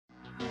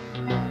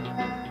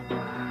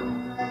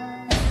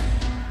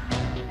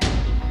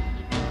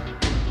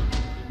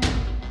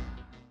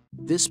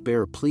this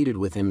bear pleaded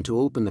with him to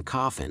open the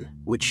coffin,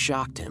 which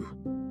shocked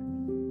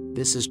him.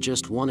 This is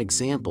just one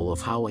example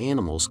of how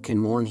animals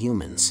can warn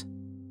humans.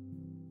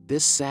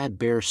 This sad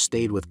bear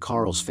stayed with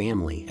Carl's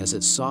family as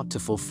it sought to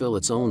fulfill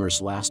its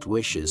owner's last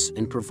wishes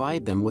and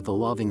provide them with a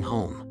loving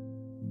home.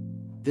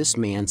 This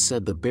man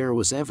said the bear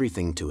was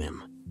everything to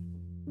him.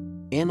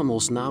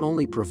 Animals not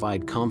only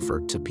provide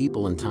comfort to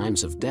people in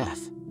times of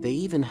death, they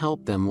even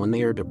help them when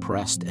they are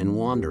depressed and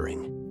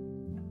wandering.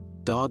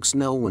 Dogs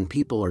know when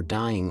people are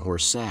dying or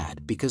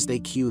sad because they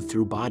cue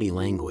through body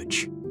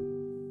language.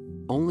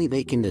 Only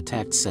they can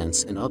detect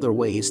scents in other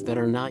ways that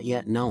are not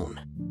yet known.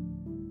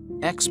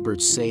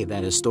 Experts say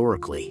that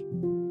historically,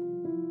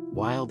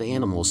 wild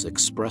animals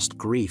expressed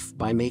grief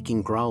by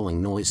making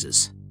growling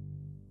noises.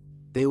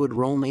 They would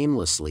roam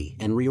aimlessly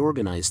and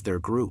reorganize their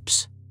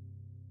groups.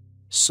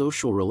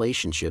 Social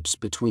relationships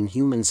between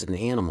humans and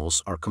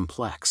animals are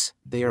complex.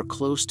 They are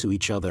close to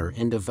each other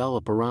and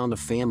develop around a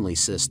family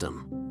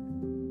system.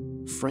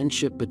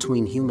 Friendship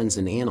between humans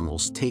and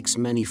animals takes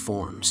many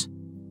forms,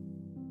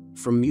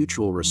 from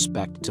mutual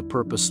respect to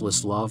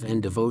purposeless love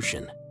and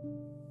devotion.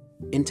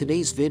 In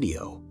today's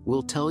video,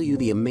 we'll tell you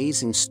the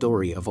amazing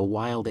story of a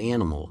wild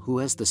animal who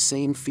has the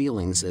same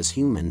feelings as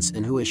humans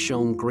and who has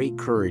shown great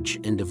courage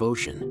and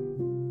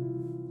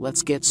devotion.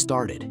 Let's get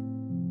started.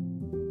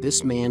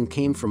 This man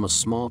came from a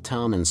small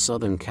town in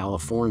Southern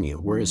California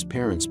where his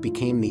parents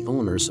became the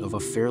owners of a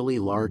fairly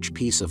large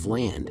piece of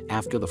land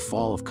after the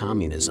fall of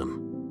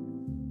communism.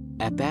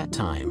 At that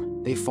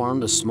time, they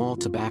farmed a small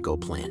tobacco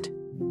plant.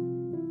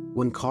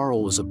 When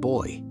Carl was a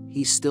boy,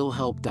 he still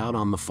helped out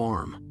on the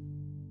farm.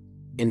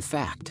 In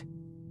fact,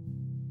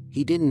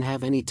 he didn't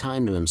have any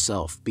time to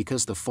himself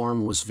because the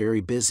farm was very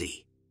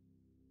busy.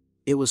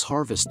 It was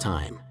harvest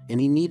time,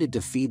 and he needed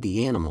to feed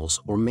the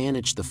animals or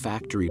manage the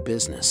factory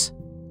business.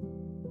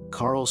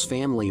 Carl's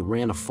family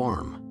ran a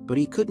farm, but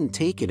he couldn't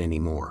take it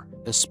anymore,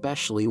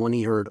 especially when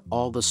he heard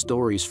all the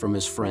stories from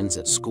his friends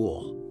at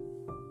school.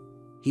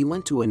 He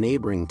went to a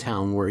neighboring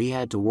town where he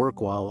had to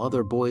work while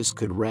other boys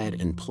could read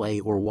and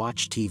play or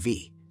watch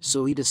TV,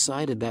 so he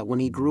decided that when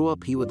he grew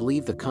up he would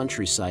leave the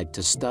countryside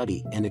to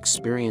study and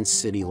experience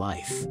city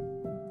life.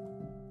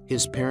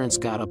 His parents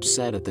got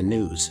upset at the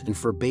news and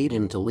forbade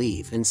him to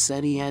leave and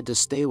said he had to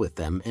stay with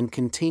them and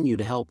continue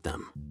to help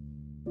them.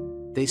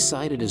 They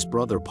cited his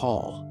brother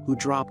Paul, who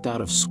dropped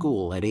out of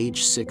school at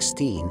age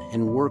 16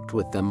 and worked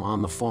with them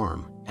on the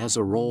farm, as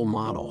a role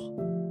model.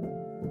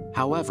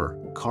 However,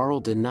 Carl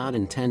did not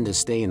intend to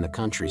stay in the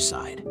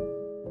countryside,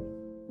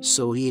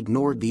 so he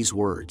ignored these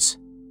words.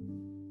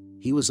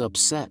 He was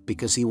upset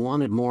because he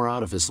wanted more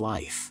out of his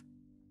life.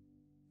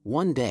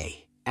 One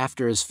day,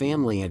 after his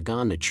family had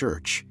gone to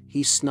church,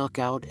 he snuck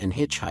out and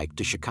hitchhiked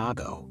to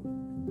Chicago.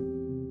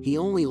 He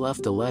only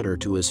left a letter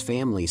to his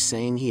family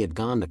saying he had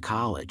gone to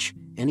college,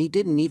 and he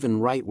didn't even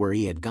write where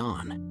he had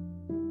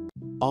gone.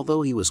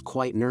 Although he was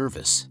quite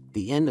nervous,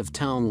 the end of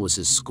town was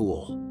his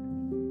school.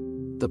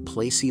 The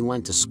place he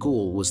went to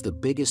school was the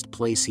biggest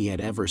place he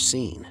had ever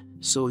seen,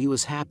 so he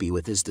was happy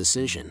with his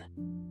decision.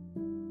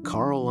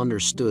 Carl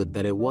understood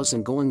that it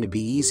wasn't going to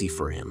be easy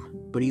for him,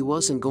 but he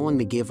wasn't going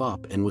to give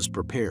up and was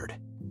prepared.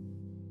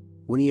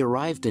 When he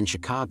arrived in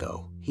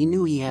Chicago, he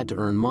knew he had to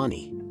earn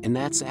money, and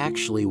that's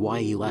actually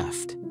why he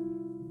left.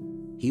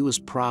 He was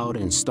proud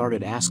and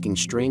started asking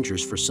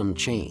strangers for some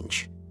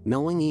change,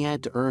 knowing he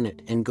had to earn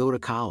it and go to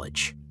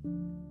college.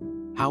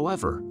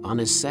 However, on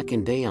his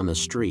second day on the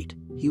street,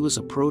 he was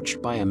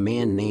approached by a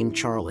man named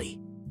Charlie,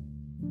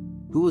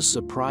 who was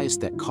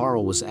surprised that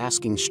Carl was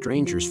asking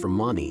strangers for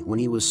money when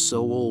he was so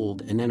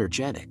old and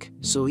energetic,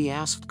 so he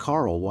asked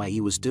Carl why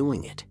he was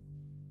doing it.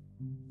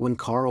 When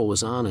Carl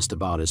was honest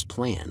about his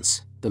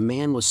plans, the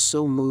man was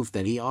so moved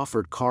that he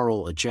offered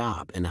Carl a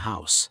job and a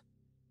house.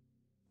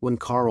 When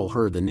Carl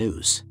heard the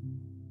news,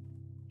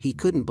 he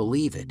couldn't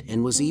believe it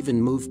and was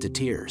even moved to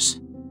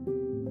tears.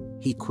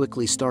 He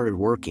quickly started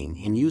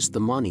working and used the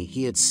money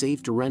he had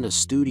saved to rent a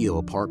studio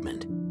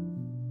apartment.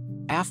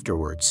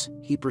 Afterwards,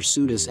 he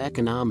pursued his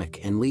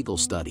economic and legal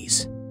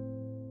studies.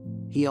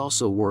 He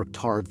also worked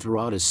hard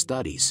throughout his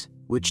studies,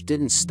 which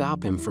didn't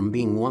stop him from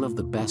being one of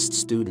the best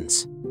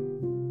students.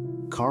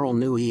 Carl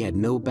knew he had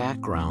no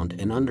background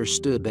and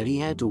understood that he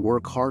had to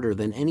work harder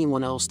than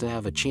anyone else to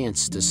have a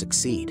chance to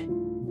succeed.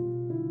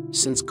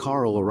 Since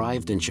Carl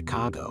arrived in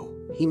Chicago,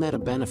 he met a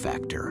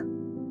benefactor.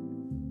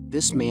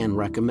 This man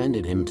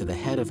recommended him to the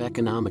head of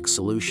economic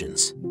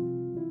solutions.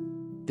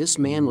 This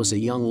man was a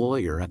young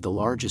lawyer at the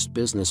largest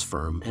business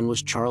firm and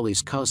was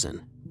Charlie's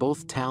cousin,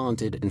 both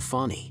talented and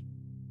funny.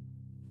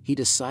 He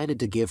decided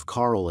to give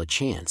Carl a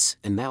chance,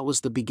 and that was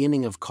the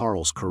beginning of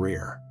Carl's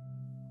career.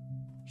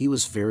 He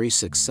was very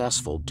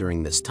successful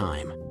during this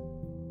time,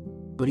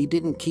 but he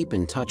didn't keep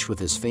in touch with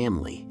his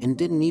family and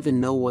didn't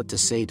even know what to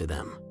say to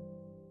them.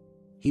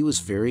 He was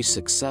very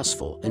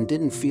successful and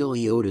didn't feel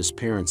he owed his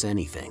parents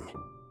anything.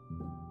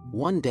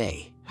 One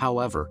day,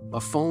 however,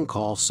 a phone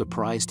call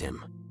surprised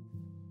him.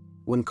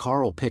 When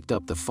Carl picked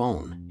up the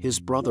phone, his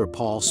brother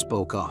Paul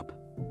spoke up.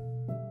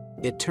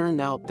 It turned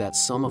out that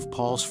some of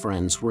Paul's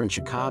friends were in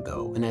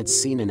Chicago and had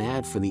seen an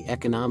ad for the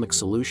economic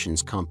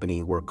solutions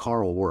company where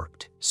Carl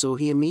worked, so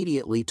he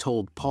immediately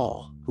told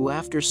Paul, who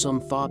after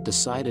some thought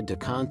decided to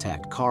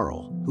contact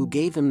Carl, who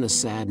gave him the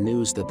sad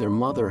news that their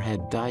mother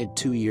had died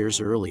 2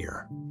 years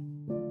earlier.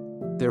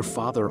 Their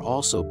father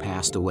also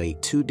passed away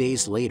 2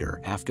 days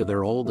later after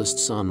their oldest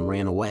son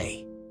ran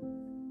away.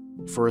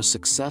 For a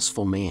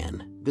successful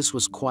man, this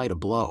was quite a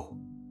blow.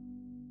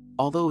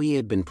 Although he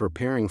had been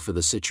preparing for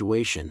the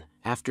situation,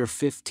 after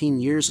 15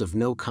 years of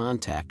no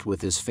contact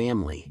with his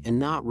family and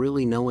not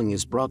really knowing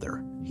his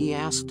brother, he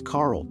asked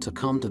Carl to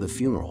come to the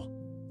funeral.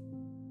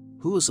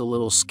 Who was a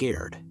little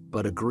scared,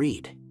 but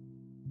agreed.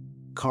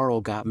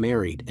 Carl got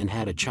married and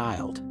had a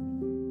child.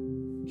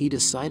 He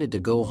decided to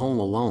go home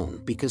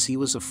alone because he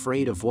was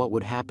afraid of what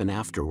would happen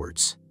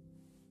afterwards.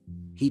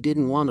 He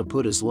didn't want to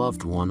put his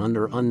loved one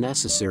under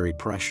unnecessary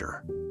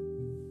pressure.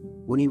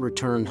 When he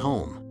returned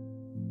home,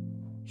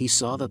 he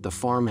saw that the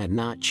farm had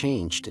not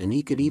changed and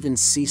he could even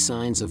see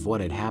signs of what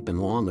had happened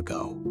long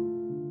ago.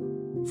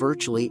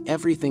 Virtually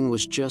everything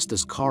was just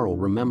as Carl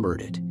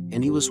remembered it,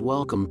 and he was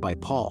welcomed by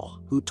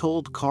Paul, who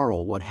told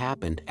Carl what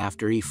happened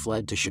after he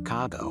fled to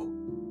Chicago.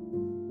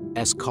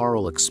 As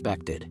Carl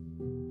expected,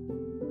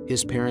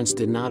 his parents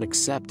did not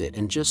accept it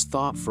and just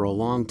thought for a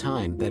long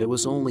time that it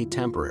was only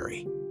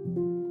temporary.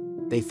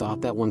 They thought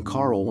that when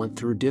Carl went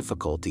through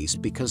difficulties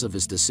because of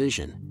his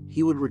decision,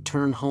 he would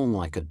return home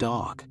like a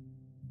dog.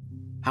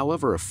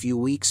 However, a few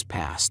weeks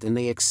passed and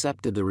they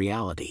accepted the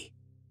reality.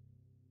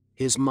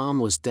 His mom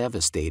was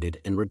devastated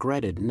and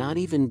regretted not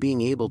even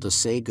being able to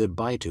say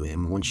goodbye to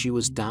him when she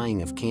was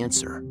dying of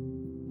cancer.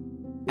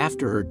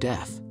 After her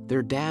death,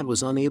 their dad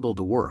was unable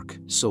to work,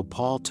 so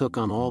Paul took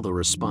on all the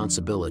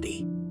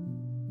responsibility.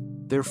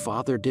 Their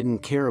father didn't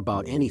care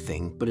about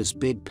anything but his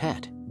big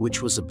pet,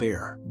 which was a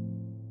bear.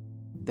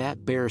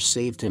 That bear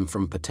saved him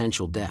from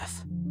potential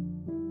death.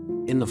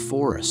 In the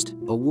forest,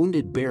 a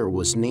wounded bear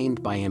was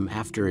named by him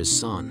after his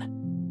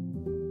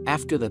son.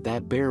 After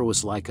that bear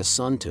was like a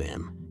son to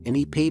him, and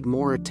he paid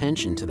more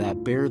attention to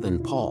that bear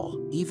than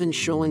Paul, even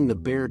showing the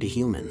bear to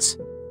humans.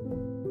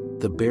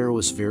 The bear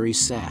was very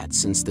sad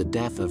since the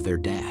death of their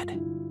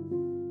dad.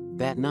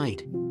 That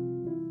night,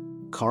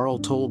 Carl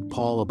told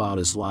Paul about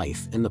his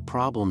life and the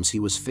problems he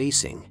was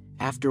facing,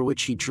 after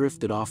which he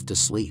drifted off to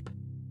sleep.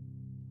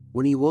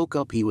 When he woke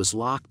up, he was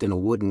locked in a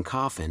wooden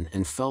coffin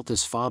and felt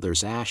his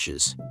father's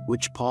ashes,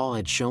 which Paul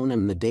had shown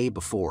him the day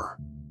before.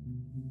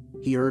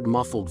 He heard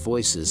muffled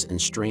voices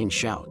and strange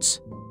shouts.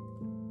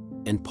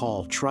 And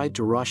Paul tried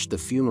to rush the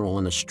funeral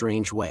in a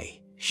strange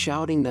way,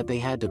 shouting that they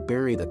had to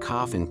bury the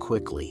coffin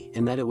quickly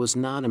and that it was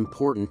not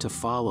important to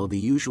follow the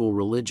usual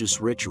religious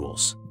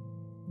rituals.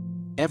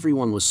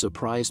 Everyone was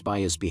surprised by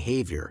his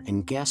behavior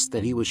and guessed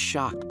that he was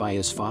shocked by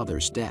his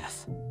father's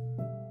death.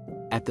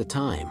 At the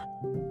time,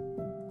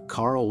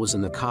 Carl was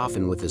in the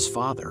coffin with his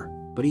father,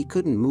 but he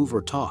couldn't move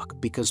or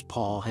talk because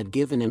Paul had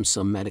given him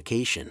some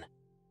medication.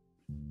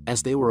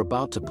 As they were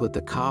about to put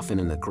the coffin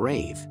in the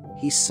grave,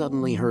 he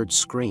suddenly heard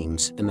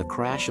screams and the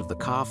crash of the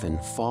coffin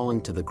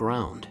falling to the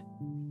ground.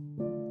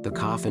 The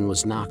coffin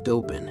was knocked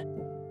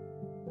open,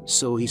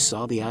 so he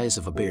saw the eyes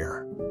of a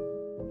bear.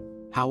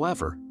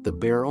 However, the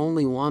bear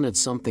only wanted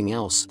something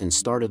else and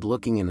started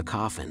looking in the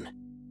coffin.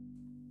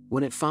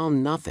 When it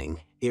found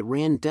nothing, it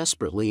ran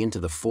desperately into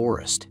the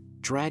forest,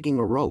 dragging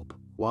a rope,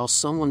 while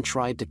someone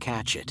tried to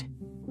catch it.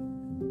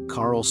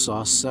 Carl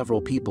saw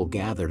several people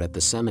gathered at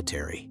the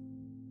cemetery,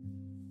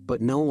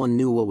 but no one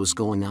knew what was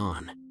going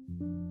on.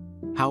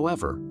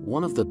 However,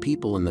 one of the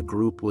people in the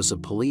group was a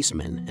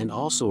policeman and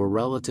also a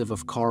relative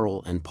of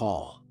Carl and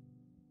Paul.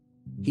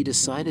 He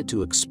decided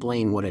to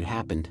explain what had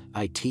happened.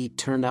 It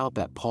turned out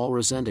that Paul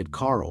resented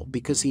Carl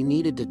because he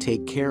needed to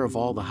take care of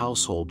all the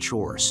household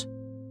chores.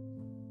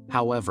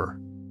 However,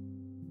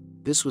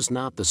 this was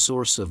not the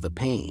source of the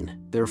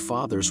pain, their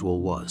father's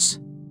will was.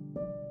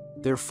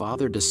 Their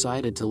father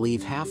decided to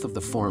leave half of the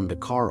farm to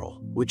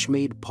Carl, which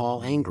made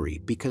Paul angry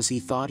because he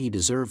thought he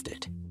deserved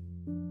it.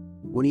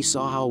 When he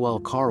saw how well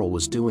Carl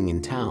was doing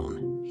in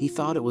town, he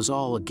thought it was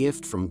all a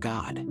gift from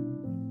God.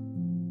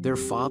 Their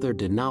father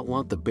did not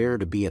want the bear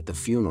to be at the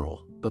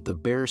funeral, but the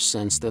bear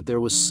sensed that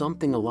there was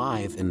something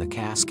alive in the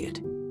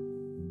casket.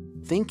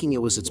 Thinking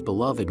it was its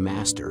beloved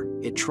master,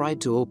 it tried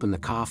to open the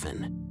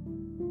coffin.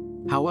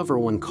 However,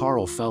 when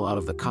Carl fell out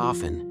of the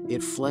coffin,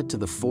 it fled to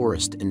the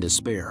forest in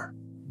despair.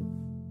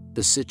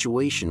 The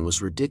situation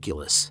was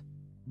ridiculous.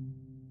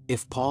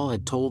 If Paul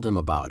had told him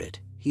about it,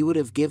 he would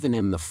have given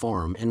him the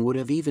farm and would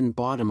have even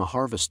bought him a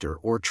harvester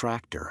or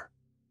tractor.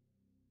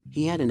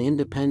 He had an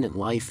independent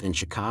life in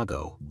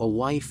Chicago, a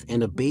wife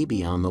and a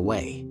baby on the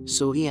way,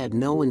 so he had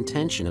no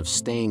intention of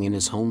staying in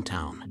his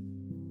hometown.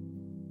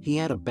 He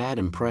had a bad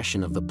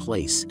impression of the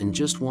place and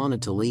just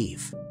wanted to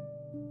leave.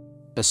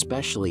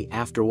 Especially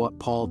after what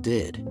Paul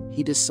did,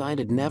 he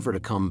decided never to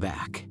come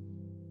back.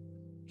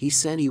 He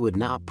said he would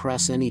not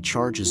press any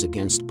charges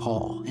against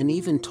Paul and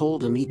even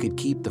told him he could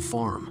keep the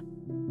farm.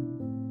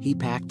 He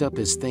packed up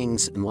his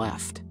things and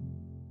left.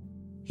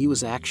 He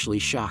was actually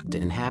shocked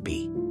and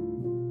happy.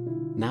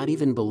 not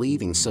even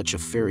believing such a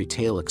fairy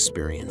tale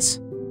experience.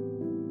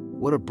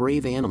 What a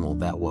brave animal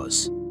that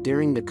was,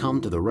 daring to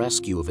come to the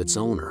rescue of its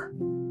owner.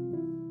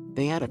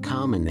 They had a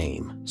common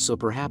name, so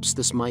perhaps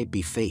this might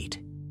be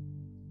fate.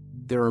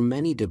 There are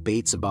many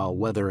debates about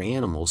whether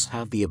animals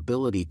have the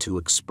ability to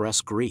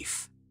express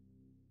grief.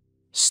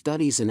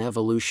 Studies in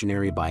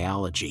evolutionary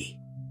biology,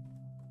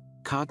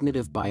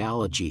 cognitive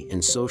biology,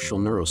 and social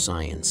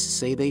neuroscience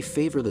say they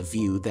favor the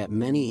view that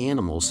many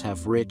animals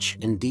have rich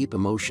and deep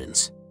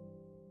emotions.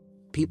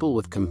 People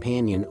with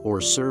companion or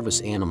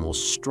service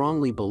animals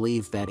strongly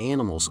believe that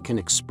animals can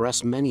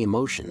express many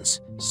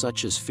emotions,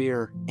 such as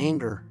fear,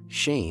 anger,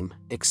 shame,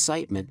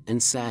 excitement,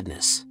 and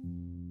sadness.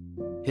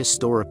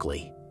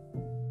 Historically,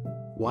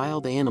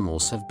 wild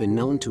animals have been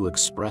known to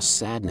express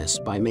sadness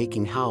by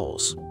making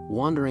howls,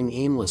 wandering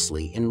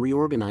aimlessly, and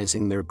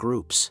reorganizing their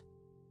groups.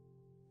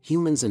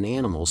 Humans and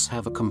animals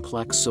have a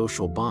complex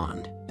social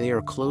bond. They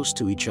are close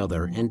to each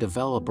other and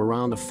develop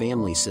around a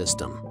family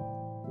system.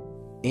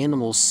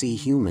 Animals see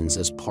humans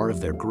as part of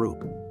their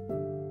group.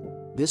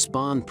 This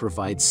bond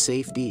provides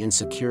safety and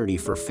security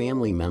for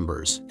family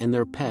members and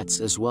their pets,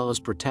 as well as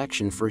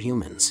protection for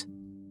humans.